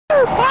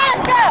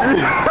I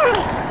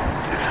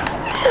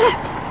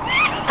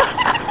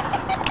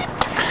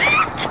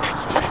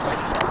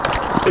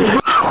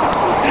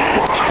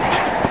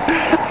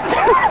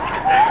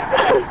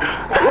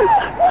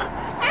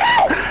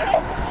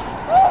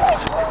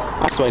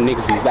swear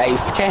niggas these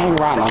days can't hang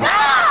around on them.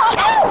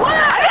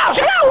 I know,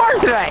 she got work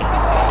today.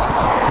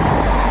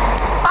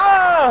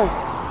 Oh!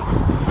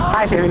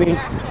 Hi, Tiffany.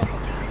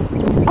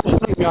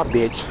 Just leave me up,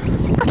 bitch.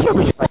 I can't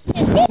be straight.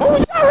 You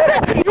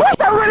want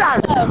that rid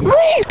of?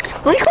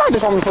 Will you clean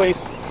this on me,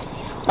 please?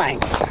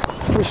 Thanks.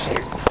 Appreciate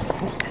it.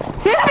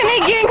 Tiffany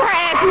getting her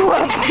ass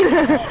whooped.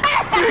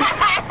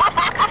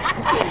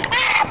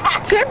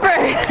 Chipper,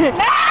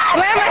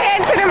 slam her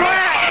head to the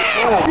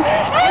ground.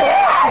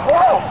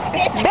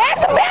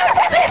 That's a balance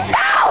of this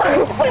show!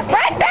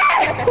 Right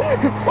there!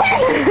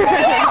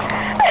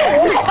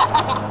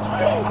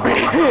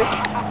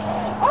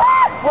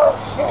 Oh,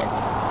 shit.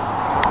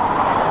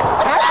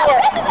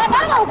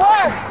 That don't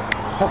work.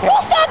 Okay.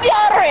 Who's that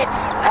deodorant?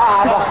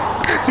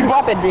 She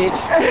bought that bitch.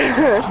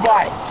 She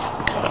bought it.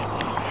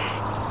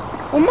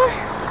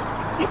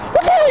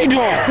 What the hell are you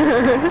doing?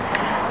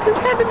 Just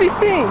had to be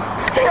seen.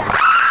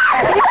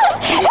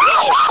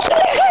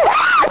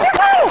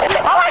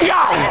 Oh my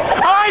god!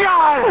 Oh my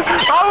god!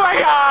 Oh my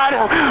god!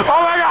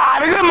 Oh my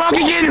god!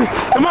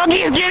 The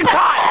monkey is getting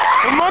caught!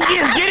 The monkey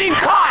is getting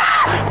caught!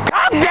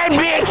 Caught that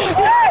bitch!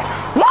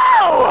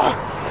 Whoa!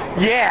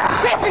 Yeah!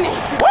 Tiffany!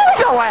 What was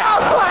your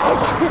laugh?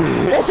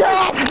 It's your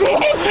ass,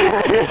 bitch!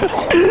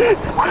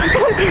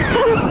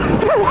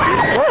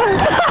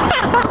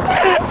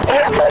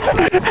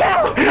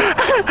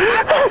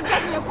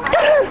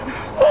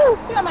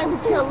 That might be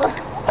killer.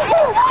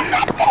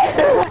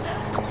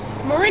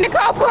 Marina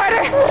Cole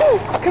Porter,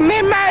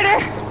 commit murder,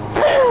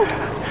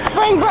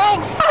 spring break,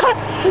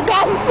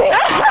 2006.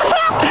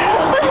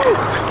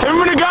 Tell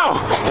me to go.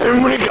 Tell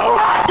me to go.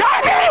 God,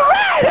 I can't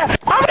run.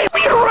 How many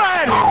feet to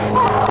run?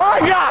 Oh my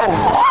god.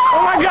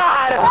 Oh my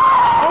god.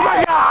 Oh my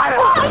god.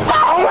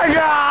 Oh my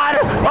god.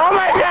 Oh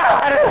my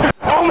god.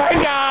 Oh my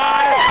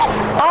god.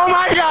 Oh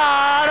my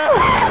god.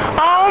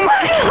 Oh my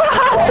god.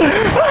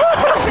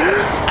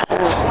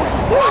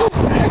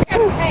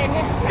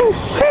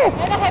 Shit.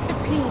 And I have to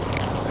pee.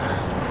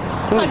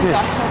 What is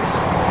this?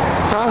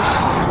 Huh?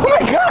 Oh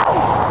my god!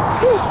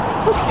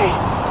 Okay.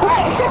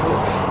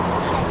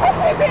 That's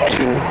my bitch.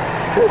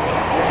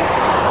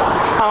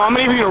 I'm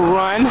gonna even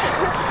run.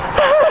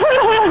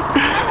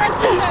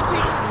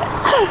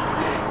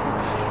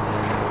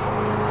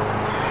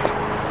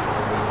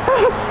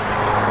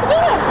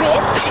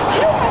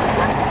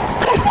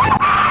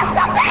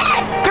 Come back!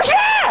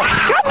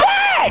 Come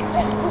back!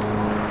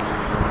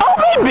 Oh,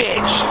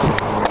 bitch!